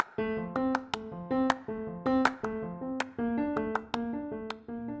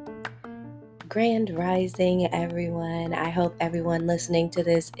Grand Rising, everyone. I hope everyone listening to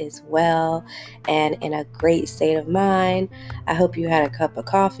this is well and in a great state of mind. I hope you had a cup of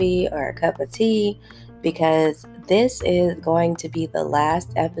coffee or a cup of tea because this is going to be the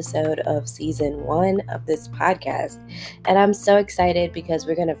last episode of season 1 of this podcast. And I'm so excited because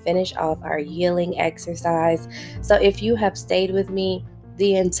we're going to finish off our healing exercise. So if you have stayed with me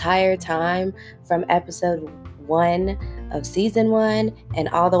the entire time from episode 1 of season 1 and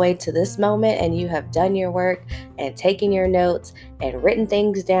all the way to this moment, and you have done your work and taken your notes and written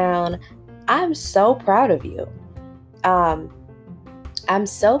things down, I'm so proud of you. I'm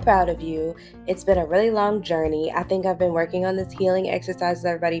so proud of you. It's been a really long journey. I think I've been working on this healing exercise with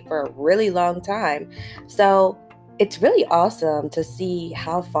everybody for a really long time. So it's really awesome to see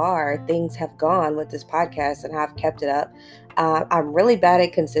how far things have gone with this podcast and how I've kept it up. I'm really bad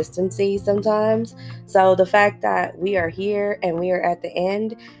at consistency sometimes. So the fact that we are here and we are at the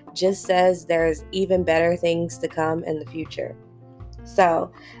end just says there's even better things to come in the future.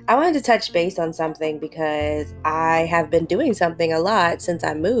 So I wanted to touch base on something because I have been doing something a lot since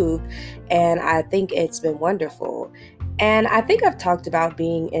I moved, and I think it's been wonderful. And I think I've talked about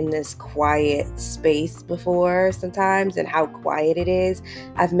being in this quiet space before sometimes and how quiet it is.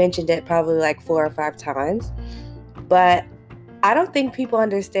 I've mentioned it probably like 4 or 5 times, but I don't think people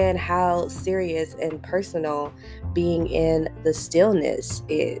understand how serious and personal being in the stillness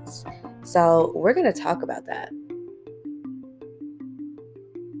is. So we're going to talk about that.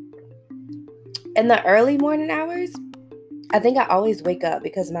 In the early morning hours, I think I always wake up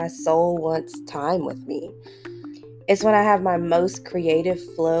because my soul wants time with me. It's when I have my most creative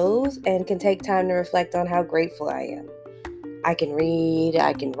flows and can take time to reflect on how grateful I am. I can read,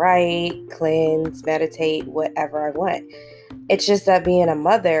 I can write, cleanse, meditate, whatever I want. It's just that being a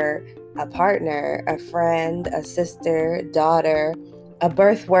mother, a partner, a friend, a sister, daughter, a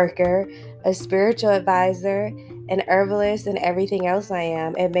birth worker, a spiritual advisor, an herbalist, and everything else I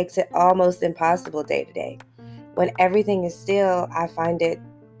am, it makes it almost impossible day to day. When everything is still, I find it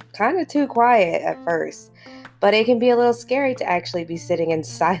kind of too quiet at first, but it can be a little scary to actually be sitting in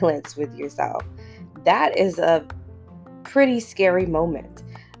silence with yourself. That is a pretty scary moment.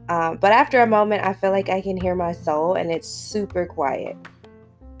 But after a moment, I feel like I can hear my soul and it's super quiet.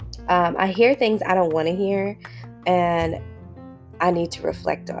 I hear things I don't want to hear and I need to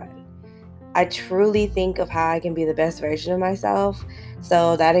reflect on. I truly think of how I can be the best version of myself.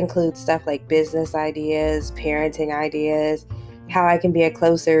 So that includes stuff like business ideas, parenting ideas, how I can be a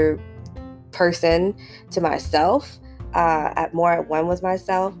closer person to myself, more at one with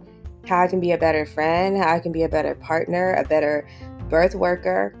myself, how I can be a better friend, how I can be a better partner, a better birth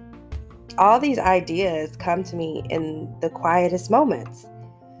worker. All these ideas come to me in the quietest moments.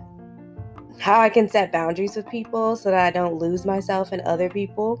 How I can set boundaries with people so that I don't lose myself in other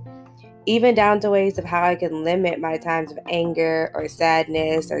people, even down to ways of how I can limit my times of anger or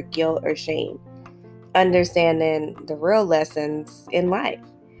sadness or guilt or shame. Understanding the real lessons in life.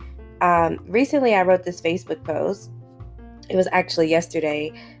 Recently, I wrote this Facebook post. It was actually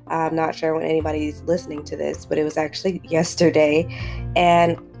yesterday. I'm not sure when anybody's listening to this, but it was actually yesterday.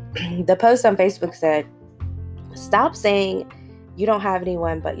 And the post on Facebook said, "Stop saying you don't have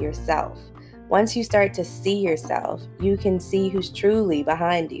anyone but yourself. Once you start to see yourself, you can see who's truly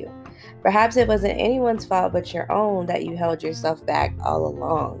behind you. Perhaps it wasn't anyone's fault but your own that you held yourself back all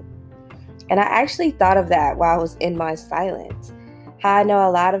along." And I actually thought of that while I was in my silence. How I know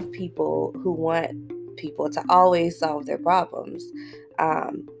a lot of people who want people to always solve their problems.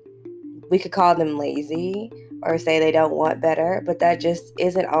 We could call them lazy or say they don't want better, but that just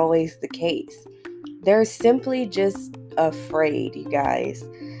isn't always the case. They're simply just afraid, you guys.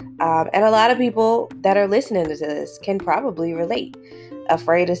 And a lot of people that are listening to this can probably relate.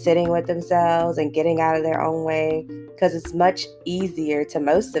 Afraid of sitting with themselves and getting out of their own way, because it's much easier to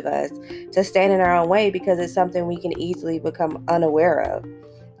most of us to stand in our own way because it's something we can easily become unaware of.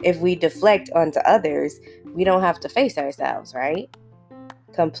 If we deflect onto others, we don't have to face ourselves, right?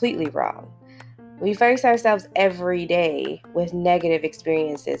 Completely wrong. We face ourselves every day with negative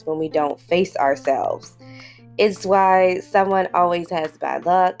experiences when we don't face ourselves. It's why someone always has bad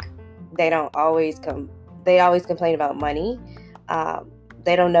luck. They always complain about money.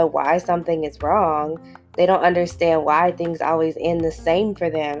 They don't know why something is wrong. They don't understand why things always end the same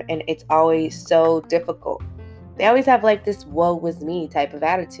for them, and it's always so difficult. They always have like this woe was me type of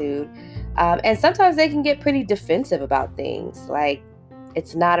attitude. And sometimes they can get pretty defensive about things. Like,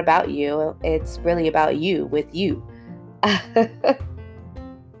 it's not about you. It's really about you with you.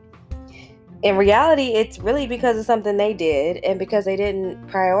 In reality, it's really because of something they did and because they didn't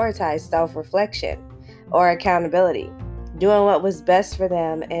prioritize self-reflection or accountability. doing what was best for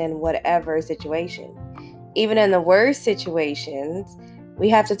them in whatever situation. Even in the worst situations, we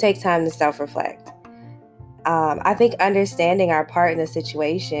have to take time to self-reflect. I think understanding our part in the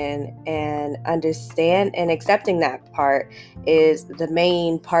situation and accepting that part is the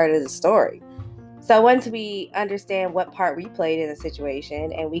main part of the story. So once we understand what part we played in the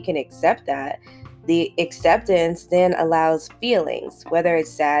situation and we can accept that, the acceptance then allows feelings, whether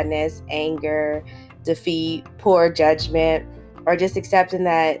it's sadness, anger, defeat, poor judgment, or just accepting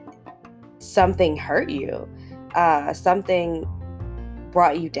that something hurt you, something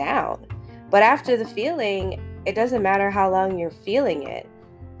brought you down. But after the feeling, it doesn't matter how long you're feeling it.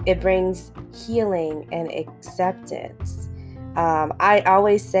 It brings healing and acceptance. I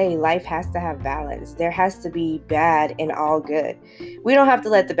always say life has to have balance. There has to be bad and all good. We don't have to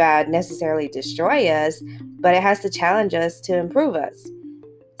let the bad necessarily destroy us, but it has to challenge us to improve us.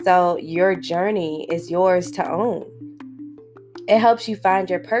 So your journey is yours to own. It helps you find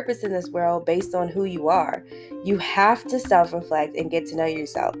your purpose in this world based on who you are. You have to self-reflect and get to know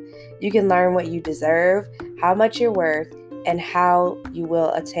yourself. You can learn what you deserve, how much you're worth, and how you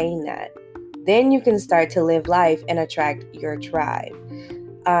will attain that. Then you can start to live life and attract your tribe.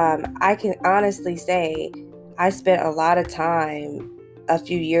 I can honestly say I spent a lot of time a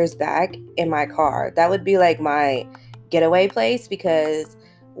few years back in my car. That would be like my getaway place, because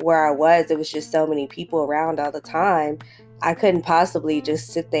where I was, it was just so many people around all the time. I couldn't possibly just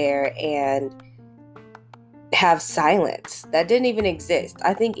sit there and have silence. That didn't even exist.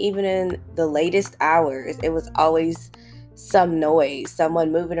 I think even in the latest hours, it was always some noise,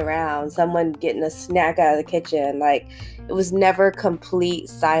 someone moving around, someone getting a snack out of the kitchen. Like, it was never complete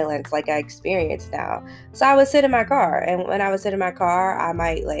silence like I experience now. So I would sit in my car, and when I would sit in my car, I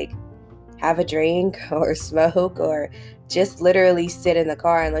might like have a drink or smoke or just literally sit in the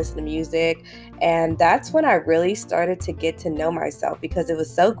car and listen to music. And that's when I really started to get to know myself, because it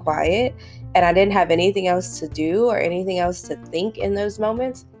was so quiet and I didn't have anything else to do or anything else to think in those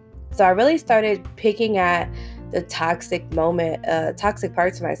moments. So I really started picking at the toxic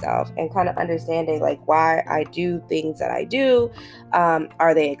parts of myself, and kind of understanding like why I do things that I do.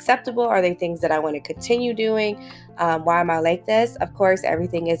 Are they acceptable? Are they things that I want to continue doing? Why am I like this? Of course,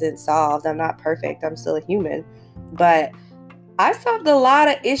 everything isn't solved. I'm not perfect. I'm still a human. But I solved a lot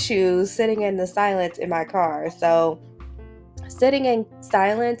of issues sitting in the silence in my car. So sitting in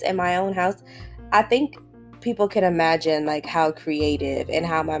silence in my own house, I think people can imagine like how creative and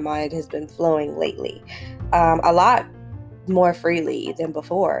how my mind has been flowing lately. A lot more freely than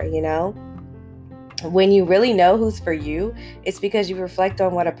before, you know? When you really know who's for you, it's because you reflect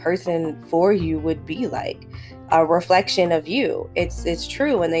on what a person for you would be like, a reflection of you. It's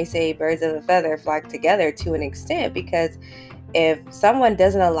true when they say birds of a feather flock together to an extent, because if someone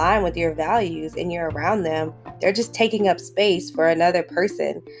doesn't align with your values and you're around them, they're just taking up space for another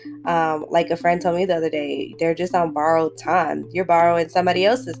person. Like a friend told me the other day, they're just on borrowed time. You're borrowing somebody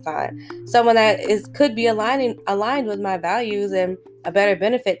else's time. Someone that could be aligned with my values and a better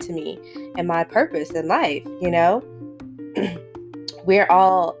benefit to me and my purpose in life, you know? We're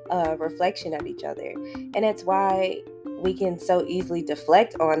all a reflection of each other. And it's why we can so easily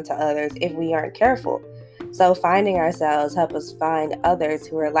deflect onto others if we aren't careful. So finding ourselves help us find others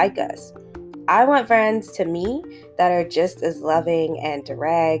who are like us. I want friends to me that are just as loving and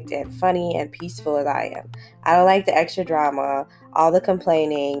direct and funny and peaceful as I am. I don't like the extra drama, all the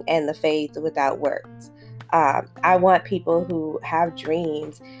complaining, and the faith without words. I want people who have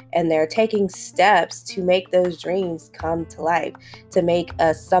dreams and they're taking steps to make those dreams come to life, to make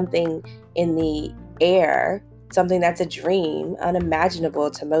something in the air, something that's a dream, unimaginable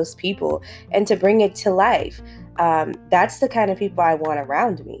to most people, and to bring it to life. That's the kind of people I want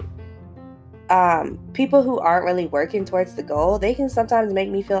around me. People who aren't really working towards the goal, they can sometimes make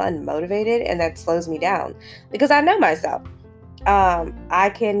me feel unmotivated, and that slows me down because I know myself.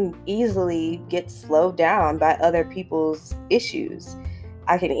 I can easily get slowed down by other people's issues.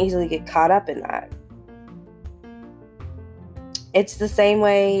 I can easily get caught up in that. It's the same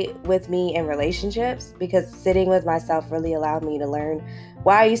way with me in relationships, because sitting with myself really allowed me to learn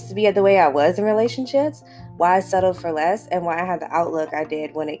why I used to be the way I was in relationships, why I settled for less, and why I had the outlook I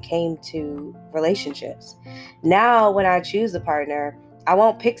did when it came to relationships. Now, when I choose a partner, I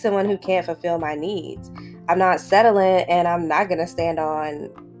won't pick someone who can't fulfill my needs. I'm not settling, and I'm not going to stand on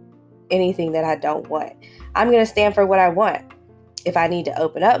anything that I don't want. I'm going to stand for what I want. If I need to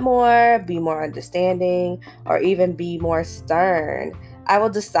open up more, be more understanding, or even be more stern, I will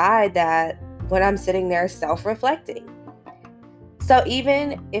decide that when I'm sitting there self-reflecting. So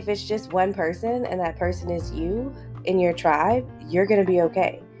even if it's just one person and that person is you in your tribe, you're going to be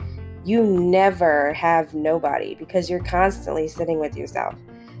okay. You never have nobody because you're constantly sitting with yourself.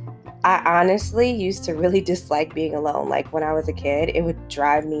 I honestly used to really dislike being alone. Like when I was a kid, it would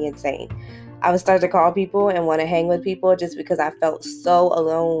drive me insane. I would start to call people and want to hang with people just because I felt so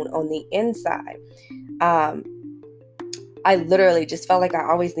alone on the inside. Um, I literally just felt like I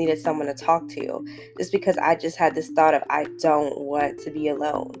always needed someone to talk to just because I just had this thought of I don't want to be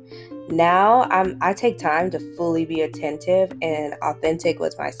alone. Now I take time to fully be attentive and authentic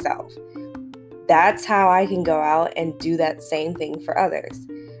with myself. That's how I can go out and do that same thing for others.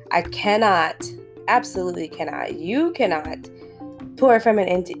 I cannot, absolutely cannot, you cannot pour from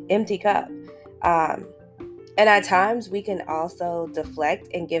an empty cup. Um, and at times we can also deflect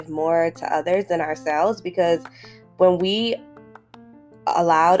and give more to others than ourselves because when we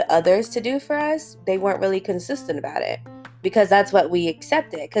allowed others to do for us, they weren't really consistent about it because that's what we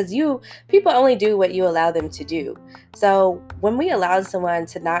accepted. Because people only do what you allow them to do. So when we allowed someone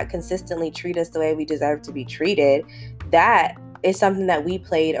to not consistently treat us the way we deserve to be treated, that is something that we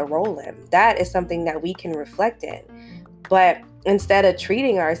played a role in. That is something that we can reflect in. But instead of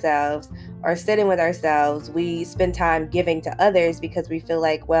treating ourselves or sitting with ourselves, we spend time giving to others because we feel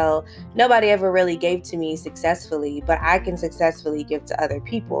like, well, nobody ever really gave to me successfully, but I can successfully give to other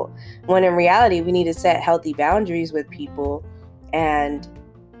people. When in reality, we need to set healthy boundaries with people and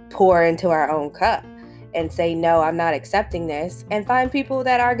pour into our own cup and say, no, I'm not accepting this, and find people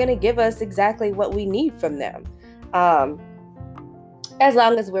that are going to give us exactly what we need from them. As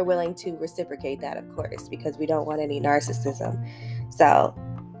long as we're willing to reciprocate that, of course, because we don't want any narcissism. So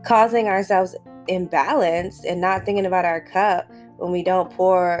causing ourselves imbalance and not thinking about our cup when we don't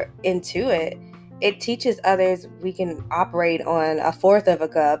pour into it, it teaches others we can operate on a fourth of a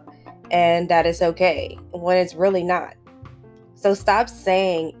cup and that it's okay when it's really not. So stop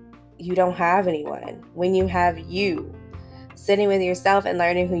saying you don't have anyone when you have you. Sitting with yourself and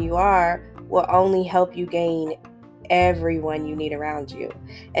learning who you are will only help you gain everyone you need around you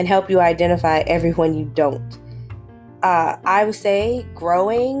and help you identify everyone you don't. I would say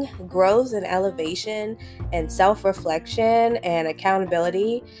growth and elevation and self-reflection and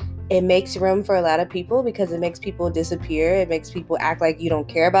accountability, it makes room for a lot of people because it makes people disappear. It makes people act like you don't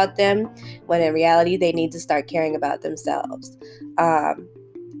care about them when in reality they need to start caring about themselves.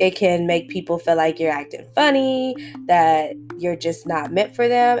 It can make people feel like you're acting funny, that you're just not meant for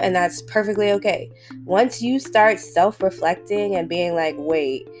them, and that's perfectly okay. Once you start self-reflecting and being like,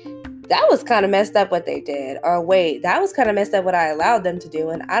 wait, that was kind of messed up what they did, or wait, that was kind of messed up what I allowed them to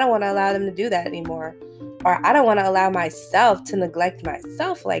do, and I don't want to allow them to do that anymore, or I don't want to allow myself to neglect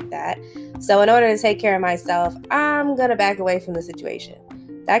myself like that. So in order to take care of myself, I'm going to back away from the situation.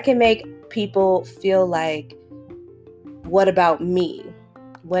 That can make people feel like, what about me?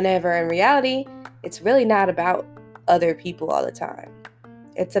 Whenever in reality, it's really not about other people all the time.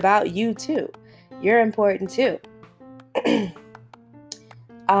 It's about you too. You're important too.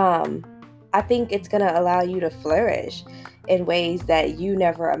 I think it's going to allow you to flourish in ways that you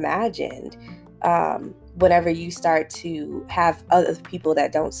never imagined. Whenever you start to have other people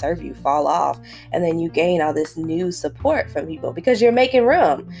that don't serve you fall off, and then you gain all this new support from people because you're making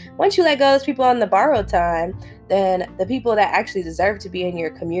room. Once you let go of those people on the borrowed time, then the people that actually deserve to be in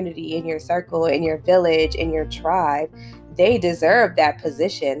your community, in your circle, in your village, in your tribe, they deserve that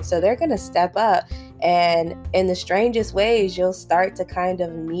position. So they're going to step up, and in the strangest ways, you'll start to kind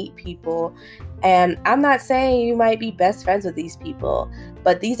of meet people. And I'm not saying you might be best friends with these people,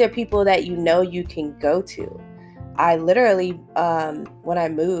 but these are people that you know you can go to. I literally, when I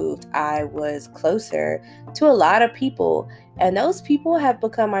moved, I was closer to a lot of people, and those people have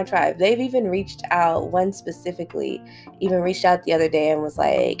become my tribe. They've even reached out. One specifically even reached out the other day and was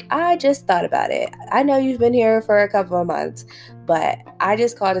like, I just thought about it. I know you've been here for a couple of months, but I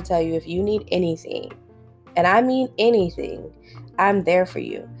just called to tell you if you need anything, and I mean anything, I'm there for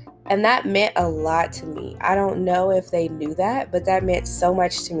you. And that meant a lot to me. I don't know if they knew that, but that meant so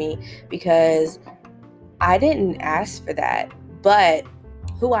much to me because I didn't ask for that. But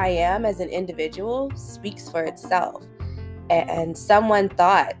who I am as an individual speaks for itself. And someone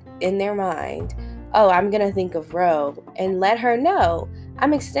thought in their mind, oh, I'm going to think of Ro and let her know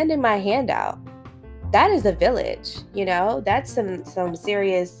I'm extending my hand out. That is a village, that's some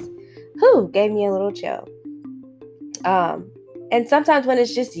serious, gave me a little chill. And sometimes when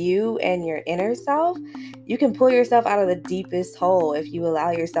it's just you and your inner self, you can pull yourself out of the deepest hole if you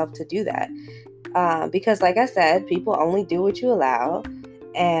allow yourself to do that. Because like I said, people only do what you allow.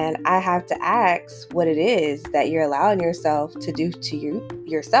 And I have to ask what it is that you're allowing yourself to do to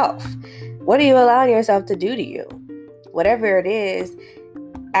yourself. What are you allowing yourself to do to you? Whatever it is,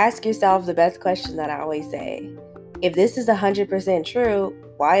 ask yourself the best question that I always say. If this is 100% true,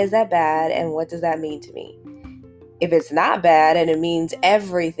 why is that bad and what does that mean to me? If it's not bad and it means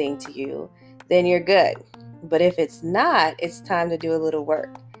everything to you, then you're good. But if it's not, it's time to do a little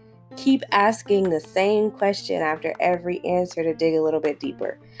work. Keep asking the same question after every answer to dig a little bit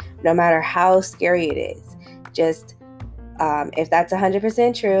deeper, no matter how scary it is. Just, if that's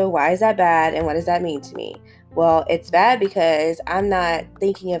 100% true, why is that bad and what does that mean to me? Well, it's bad because I'm not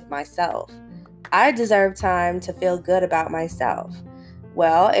thinking of myself. I deserve time to feel good about myself.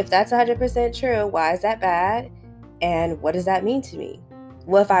 Well, if that's 100% true, why is that bad? And what does that mean to me?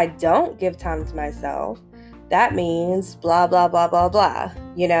 Well, if I don't give time to myself, that means blah, blah, blah, blah, blah.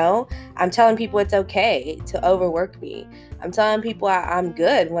 I'm telling people it's okay to overwork me. I'm telling people I'm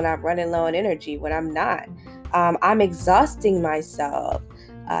good when I'm running low on energy, when I'm not. I'm exhausting myself.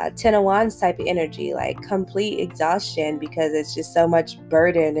 10 of Wands type of energy, like complete exhaustion because it's just so much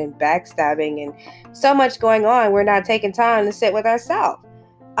burden and backstabbing and so much going on. We're not taking time to sit with ourselves.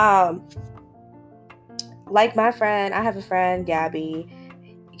 Like my friend, I have a friend, Gabby.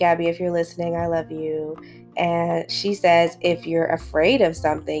 Gabby, if you're listening, I love you. And she says, if you're afraid of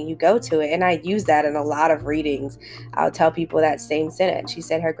something, you go to it. And I use that in a lot of readings. I'll tell people that same sentence. She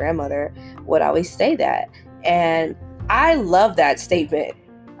said her grandmother would always say that. And I love that statement.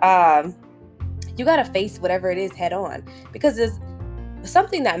 You got to face whatever it is head on, because it's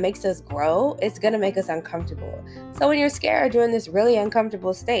something that makes us grow. It's going to make us uncomfortable. So when you're scared, you're in this really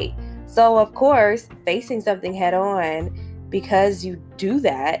uncomfortable state. So of course, facing something head on, because you do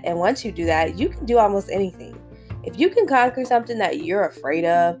that, and once you do that, you can do almost anything. If you can conquer something that you're afraid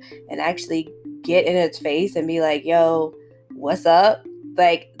of and actually get in its face and be like, yo, what's up?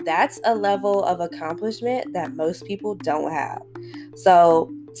 Like, that's a level of accomplishment that most people don't have. So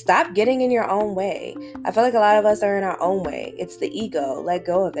stop getting in your own way. I feel like a lot of us are in our own way. It's the ego. Let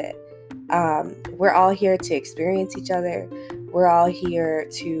go of it. We're all here to experience each other. We're all here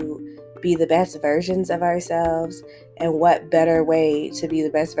to be the best versions of ourselves. And what better way to be the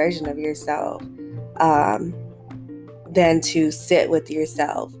best version of yourself than to sit with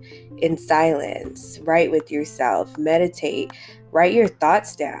yourself in silence, write with yourself, meditate, write your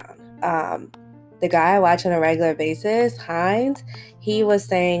thoughts down. The guy I watch on a regular basis, Hines, he was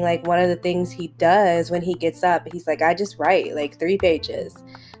saying like one of the things he does when he gets up, he's like, I just write like 3 pages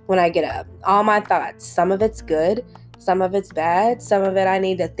when I get up. All my thoughts. Some of it's good, some of it's bad, some of it I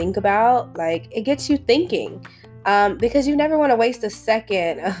need to think about. Like, it gets you thinking. Because you never want to waste a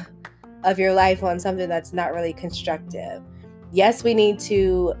second of your life on something that's not really constructive. Yes, we need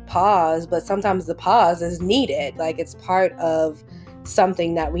to pause, but sometimes the pause is needed. Like, it's part of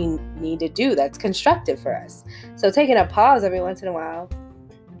something that we need to do that's constructive for us. So taking a pause every once in a while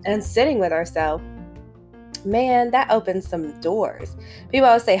and sitting with ourselves, man, that opens some doors. People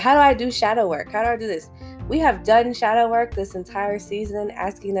always say, how do I do shadow work? How do I do this? We have done shadow work this entire season,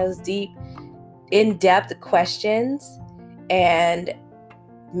 asking those deep, in-depth questions, and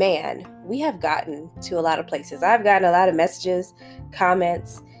man, we have gotten to a lot of places. I've gotten a lot of messages,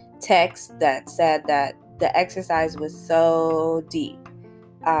 comments, texts that said that the exercise was so deep.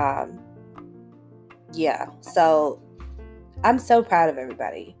 So I'm so proud of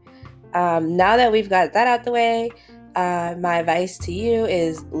everybody. Now that we've got that out the way, my advice to you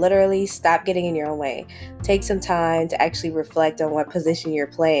is literally stop getting in your own way. Take some time to actually reflect on what position you're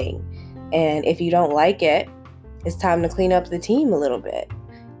playing. And if you don't like it, it's time to clean up the team a little bit.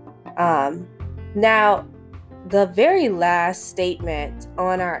 Now, the very last statement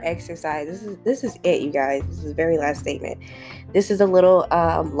on our exercise, this is it, you guys. This is the very last statement. This is a little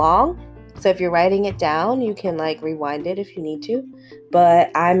long, so if you're writing it down, you can like rewind it if you need to.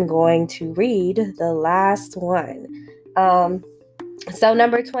 But I'm going to read the last one. So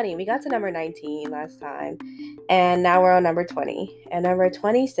number 20, we got to number 19 last time, and now we're on number 20. And number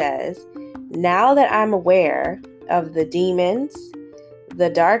 20 says, now that I'm aware of the demons, the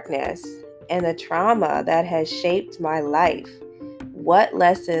darkness, and the trauma that has shaped my life, what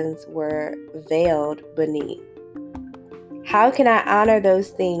lessons were veiled beneath? How can I honor those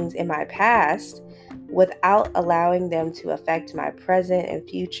things in my past without allowing them to affect my present and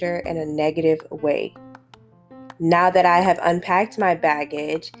future in a negative way? Now that I have unpacked my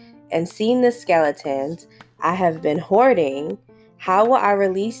baggage and seen the skeletons I have been hoarding, how will I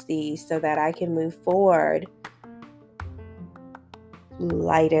release these so that I can move forward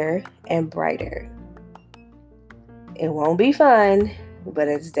lighter and brighter? It won't be fun, but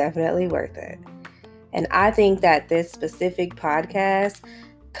it's definitely worth it. And I think that this specific podcast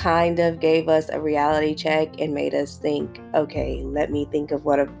kind of gave us a reality check and made us think, okay, let me think of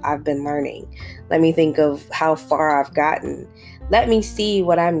what I've been learning. Let me think of how far I've gotten. Let me see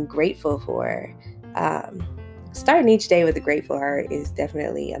what I'm grateful for. starting each day with a grateful heart is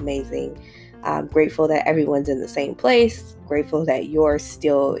definitely amazing. I'm grateful that everyone's in the same place. Grateful that you're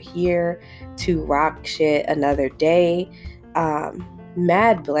still here to rock shit another day.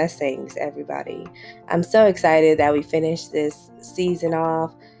 Mad blessings, everybody. I'm so excited that we finished this season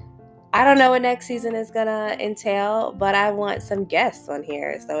off. I don't know what next season is gonna entail, but I want some guests on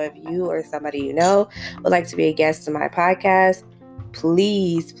here. So if you or somebody you know would like to be a guest on my podcast,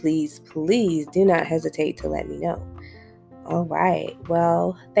 please, please, please do not hesitate to let me know. All right.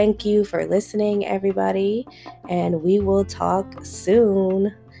 Well, thank you for listening, everybody, and we will talk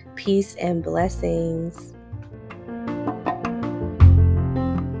soon. Peace and blessings.